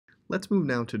Let's move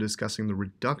now to discussing the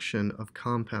reduction of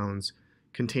compounds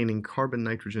containing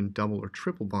carbon-nitrogen double or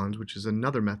triple bonds, which is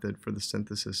another method for the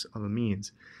synthesis of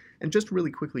amines. And just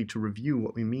really quickly to review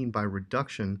what we mean by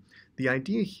reduction, the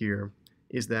idea here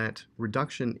is that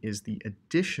reduction is the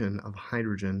addition of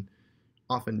hydrogen,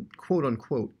 often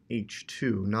quote-unquote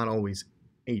H2, not always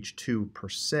H2 per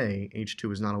se.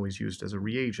 H2 is not always used as a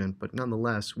reagent, but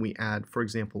nonetheless we add, for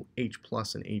example, H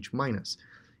plus and H minus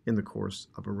in the course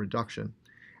of a reduction.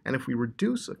 And if we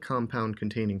reduce a compound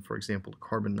containing, for example, a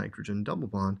carbon-nitrogen double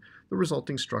bond, the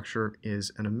resulting structure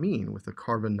is an amine with a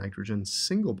carbon-nitrogen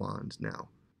single bond now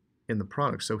in the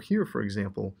product. So here, for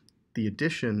example, the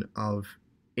addition of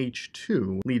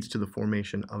H2 leads to the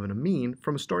formation of an amine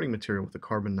from a starting material with a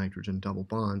carbon-nitrogen double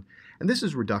bond. And this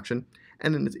is reduction,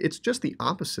 and it's just the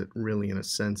opposite, really, in a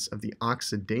sense, of the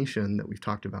oxidation that we've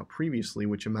talked about previously,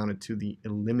 which amounted to the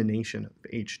elimination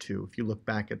of H2. If you look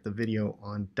back at the video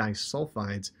on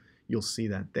disulfides, you'll see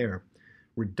that there.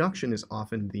 Reduction is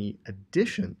often the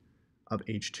addition of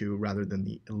H2 rather than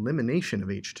the elimination of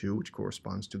H2, which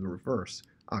corresponds to the reverse,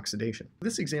 oxidation.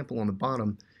 This example on the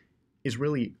bottom is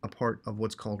really a part of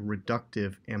what's called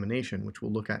reductive amination, which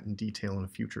we'll look at in detail in a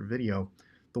future video.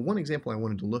 The one example I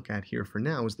wanted to look at here for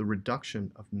now is the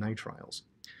reduction of nitriles.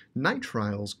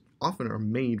 Nitriles often are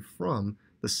made from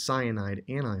the cyanide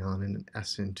anion in an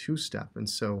SN2 step, and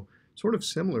so sort of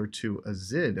similar to a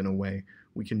ZID in a way,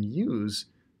 we can use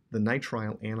the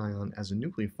nitrile anion as a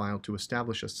nucleophile to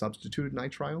establish a substituted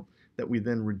nitrile that we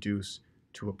then reduce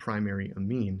to a primary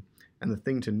amine. And the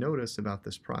thing to notice about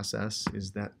this process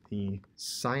is that the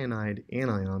cyanide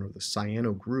anion, or the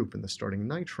cyano group in the starting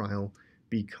nitrile,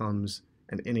 becomes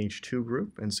an NH2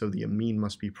 group, and so the amine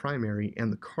must be primary,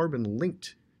 and the carbon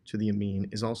linked to the amine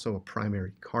is also a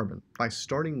primary carbon. By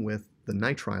starting with the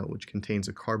nitrile, which contains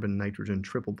a carbon-nitrogen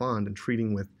triple bond, and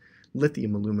treating with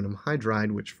lithium aluminum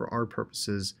hydride, which for our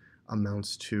purposes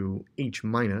amounts to H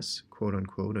minus,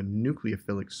 quote-unquote, a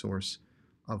nucleophilic source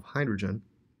of hydrogen,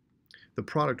 the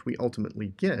product we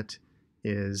ultimately get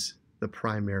is the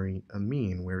primary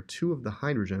amine, where two of the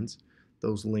hydrogens,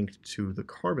 those linked to the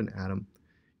carbon atom,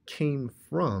 came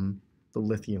from the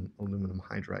lithium aluminum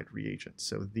hydride reagent.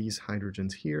 So these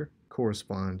hydrogens here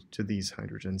correspond to these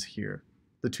hydrogens here.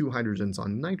 The two hydrogens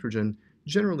on nitrogen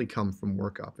generally come from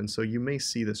workup, and so you may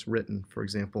see this written, for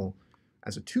example,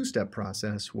 as a two-step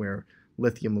process where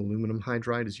lithium aluminum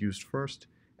hydride is used first,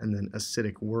 and then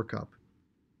acidic workup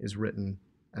is written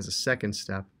as a second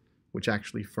step, which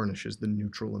actually furnishes the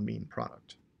neutral amine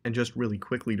product. And just really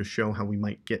quickly to show how we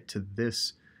might get to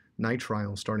this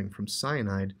nitrile starting from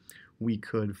cyanide, we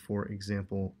could, for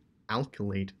example,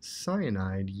 alkylate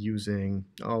cyanide using,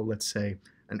 let's say,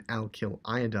 an alkyl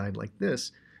iodide like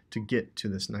this to get to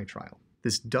this nitrile.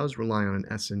 This does rely on an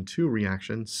SN2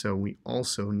 reaction, so we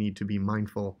also need to be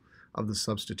mindful of the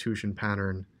substitution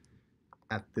pattern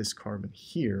at this carbon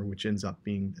here, which ends up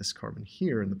being this carbon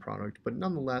here in the product. But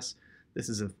nonetheless, this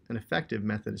is an effective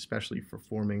method, especially for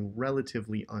forming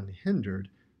relatively unhindered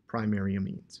primary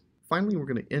amines. Finally, we're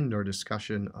going to end our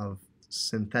discussion of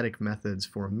synthetic methods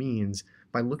for amines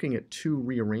by looking at two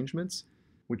rearrangements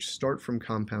which start from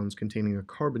compounds containing a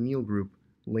carbonyl group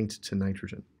linked to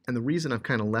nitrogen. And the reason I've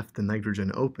kind of left the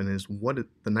nitrogen open is what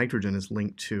the nitrogen is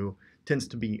linked to tends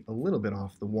to be a little bit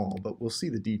off the wall, but we'll see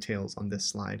the details on this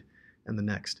slide and the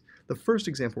next. The first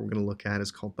example we're going to look at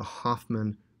is called the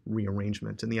Hoffmann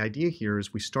Rearrangement. And the idea here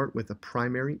is we start with a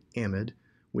primary amide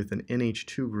with an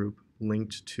NH2 group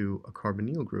linked to a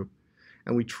carbonyl group,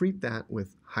 and we treat that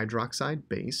with hydroxide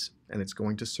base, and it's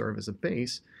going to serve as a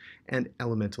base, and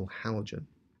elemental halogen.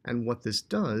 And what this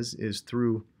does is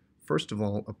through, first of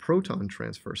all, a proton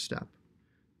transfer step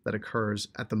that occurs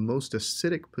at the most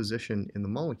acidic position in the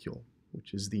molecule,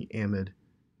 which is the amide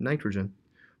nitrogen,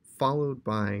 followed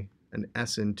by an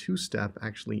SN2 step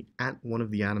actually at one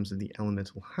of the atoms of the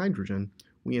elemental hydrogen,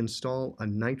 we install a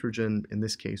nitrogen, in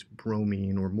this case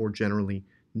bromine, or more generally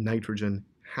nitrogen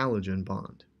halogen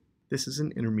bond. This is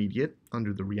an intermediate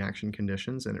under the reaction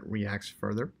conditions, and it reacts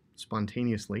further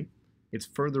spontaneously. Its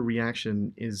further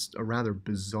reaction is a rather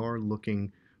bizarre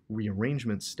looking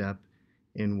rearrangement step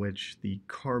in which the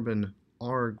carbon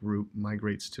R group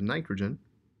migrates to nitrogen,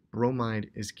 bromide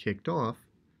is kicked off,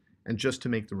 and just to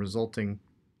make the resulting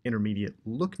intermediate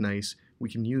look nice, we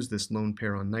can use this lone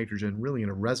pair on nitrogen really in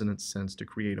a resonance sense to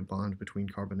create a bond between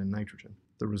carbon and nitrogen.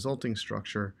 The resulting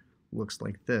structure looks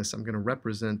like this. I'm going to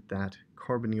represent that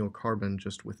carbonyl carbon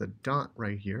just with a dot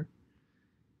right here,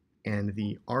 and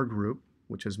the R group,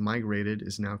 which has migrated,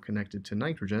 is now connected to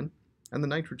nitrogen, and the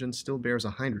nitrogen still bears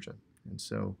a hydrogen, and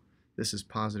so this is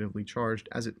positively charged,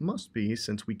 as it must be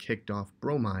since we kicked off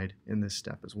bromide in this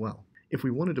step as well. If we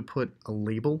wanted to put a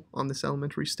label on this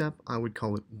elementary step, I would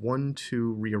call it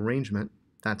 1,2 rearrangement.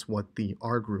 That's what the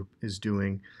R group is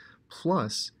doing,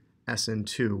 plus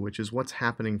SN2, which is what's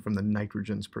happening from the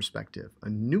nitrogen's perspective. A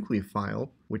nucleophile,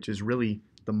 which is really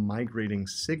the migrating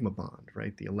sigma bond,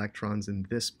 right? The electrons in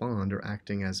this bond are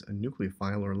acting as a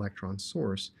nucleophile or electron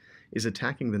source, is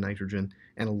attacking the nitrogen,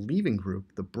 and a leaving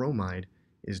group, the bromide,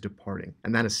 is departing.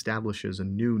 And that establishes a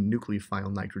new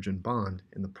nucleophile nitrogen bond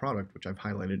in the product, which I've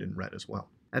highlighted in red as well.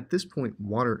 At this point,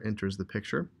 water enters the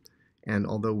picture, and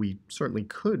although we certainly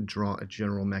could draw a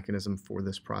general mechanism for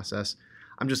this process,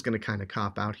 I'm just going to kind of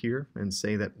cop out here and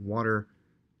say that water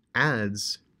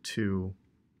adds to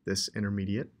this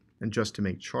intermediate, and just to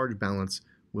make charge balance,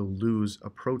 we'll lose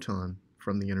a proton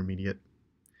from the intermediate,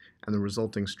 and the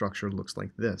resulting structure looks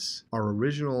like this. Our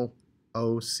original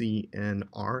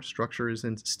OCNR structure is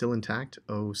still intact,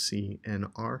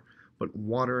 OCNR, but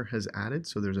water has added,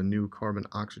 so there's a new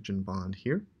carbon-oxygen bond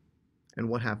here. And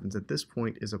what happens at this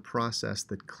point is a process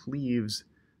that cleaves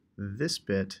this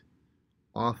bit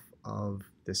off of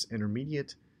this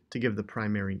intermediate to give the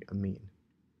primary amine.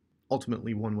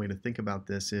 Ultimately, one way to think about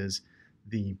this is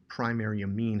the primary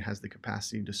amine has the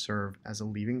capacity to serve as a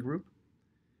leaving group,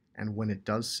 and when it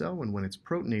does so, and when it's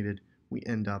protonated, we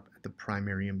end up at the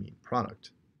primary amine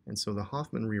product. And so the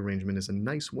Hoffmann rearrangement is a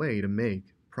nice way to make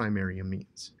primary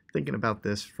amines. Thinking about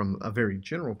this from a very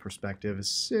general perspective,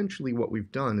 essentially what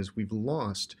we've done is we've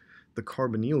lost the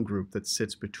carbonyl group that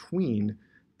sits between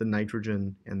the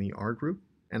nitrogen and the R group,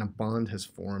 and a bond has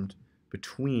formed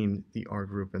between the R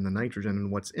group and the nitrogen. And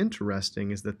what's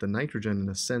interesting is that the nitrogen, in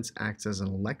a sense, acts as an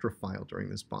electrophile during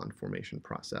this bond formation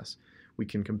process. We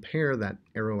can compare that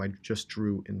arrow I just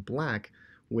drew in black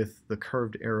with the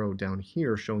curved arrow down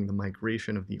here showing the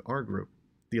migration of the R group.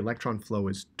 The electron flow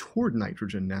is toward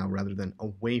nitrogen now rather than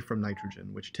away from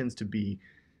nitrogen, which tends to be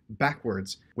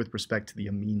backwards with respect to the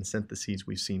amine syntheses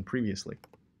we've seen previously.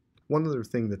 One other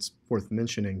thing that's worth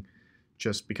mentioning,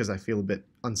 just because I feel a bit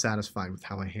unsatisfied with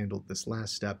how I handled this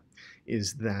last step,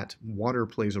 is that water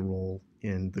plays a role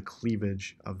in the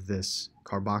cleavage of this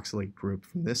carboxylate group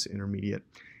from this intermediate,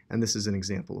 and this is an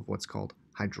example of what's called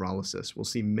hydrolysis. We'll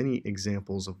see many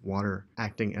examples of water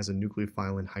acting as a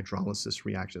nucleophile in hydrolysis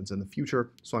reactions in the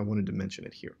future, so I wanted to mention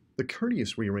it here. The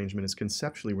Curtius rearrangement is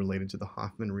conceptually related to the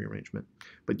Hoffmann rearrangement,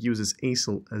 but uses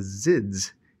acyl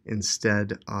azids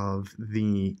instead of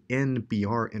the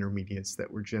NBr intermediates that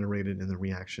were generated in the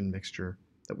reaction mixture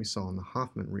that we saw in the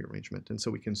Hoffmann rearrangement. And so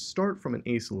we can start from an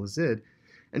acyl azid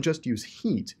and just use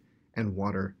heat and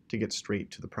water to get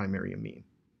straight to the primary amine.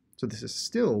 So this is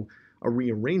still a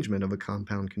rearrangement of a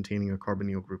compound containing a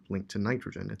carbonyl group linked to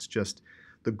nitrogen. It's just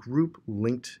the group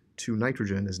linked to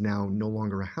nitrogen is now no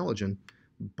longer a halogen,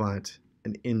 but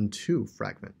an N2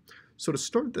 fragment. So to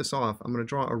start this off, I'm going to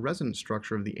draw a resonance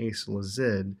structure of the acyl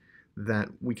azid that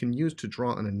we can use to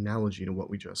draw an analogy to what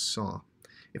we just saw.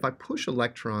 If I push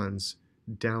electrons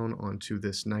down onto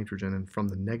this nitrogen and from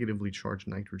the negatively charged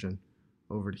nitrogen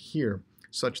over to here,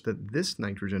 such that this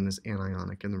nitrogen is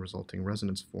anionic in the resulting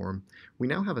resonance form, we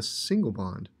now have a single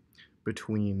bond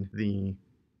between the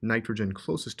nitrogen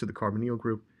closest to the carbonyl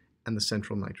group and the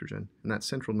central nitrogen, and that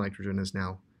central nitrogen is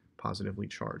now positively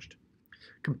charged.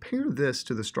 Compare this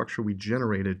to the structure we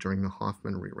generated during the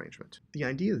Hoffmann rearrangement. The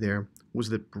idea there was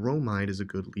that bromide is a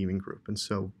good leaving group, and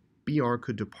so Br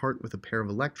could depart with a pair of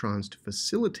electrons to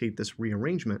facilitate this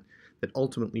rearrangement that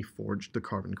ultimately forged the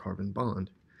carbon-carbon bond.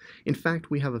 In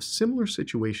fact, we have a similar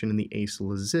situation in the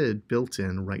acyl azid built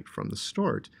in right from the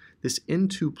start. This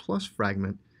N2 plus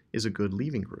fragment is a good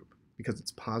leaving group because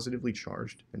it's positively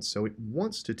charged, and so it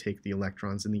wants to take the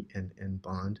electrons in the NN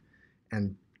bond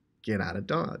and get out of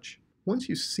Dodge. Once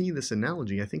you see this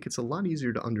analogy, I think it's a lot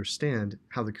easier to understand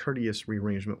how the Curtius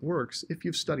rearrangement works if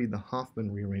you've studied the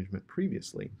Hoffmann rearrangement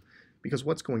previously, because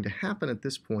what's going to happen at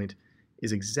this point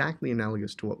is exactly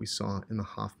analogous to what we saw in the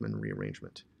Hoffmann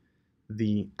rearrangement.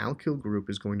 The alkyl group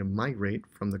is going to migrate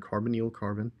from the carbonyl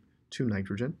carbon to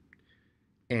nitrogen,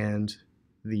 and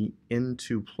the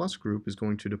N2 plus group is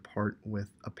going to depart with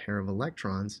a pair of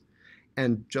electrons.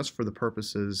 And just for the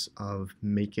purposes of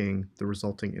making the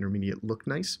resulting intermediate look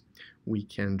nice, we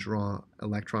can draw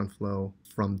electron flow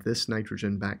from this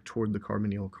nitrogen back toward the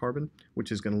carbonyl carbon,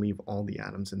 which is going to leave all the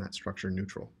atoms in that structure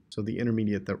neutral. So the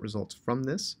intermediate that results from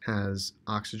this has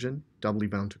oxygen doubly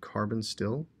bound to carbon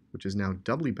still, which is now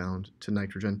doubly bound to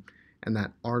nitrogen, and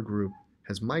that R group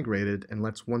has migrated. And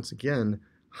let's once again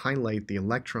highlight the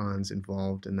electrons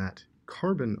involved in that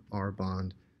carbon R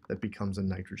bond that becomes a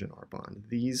nitrogen R bond.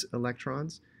 These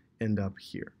electrons end up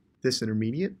here. This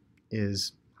intermediate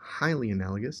is highly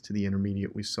analogous to the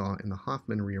intermediate we saw in the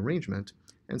Hoffmann rearrangement,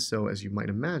 and so as you might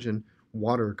imagine,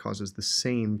 Water causes the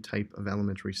same type of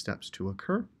elementary steps to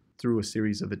occur through a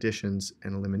series of additions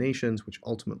and eliminations, which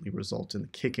ultimately result in the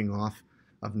kicking off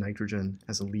of nitrogen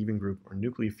as a leaving group or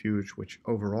nucleofuge, which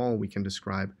overall we can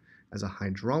describe as a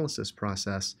hydrolysis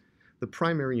process. The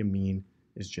primary amine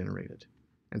is generated.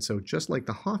 And so just like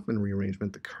the Hoffmann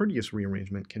rearrangement, the Curtius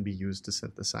rearrangement can be used to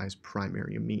synthesize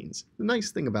primary amines. The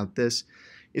nice thing about this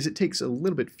is it takes a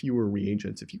little bit fewer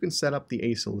reagents. If you can set up the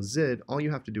acyl azide, all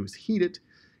you have to do is heat it,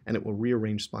 and it will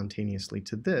rearrange spontaneously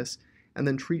to this, and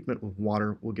then treatment with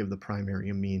water will give the primary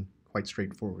amine quite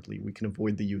straightforwardly. We can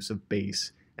avoid the use of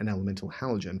base and elemental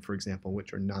halogen, for example,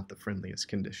 which are not the friendliest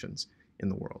conditions in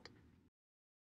the world.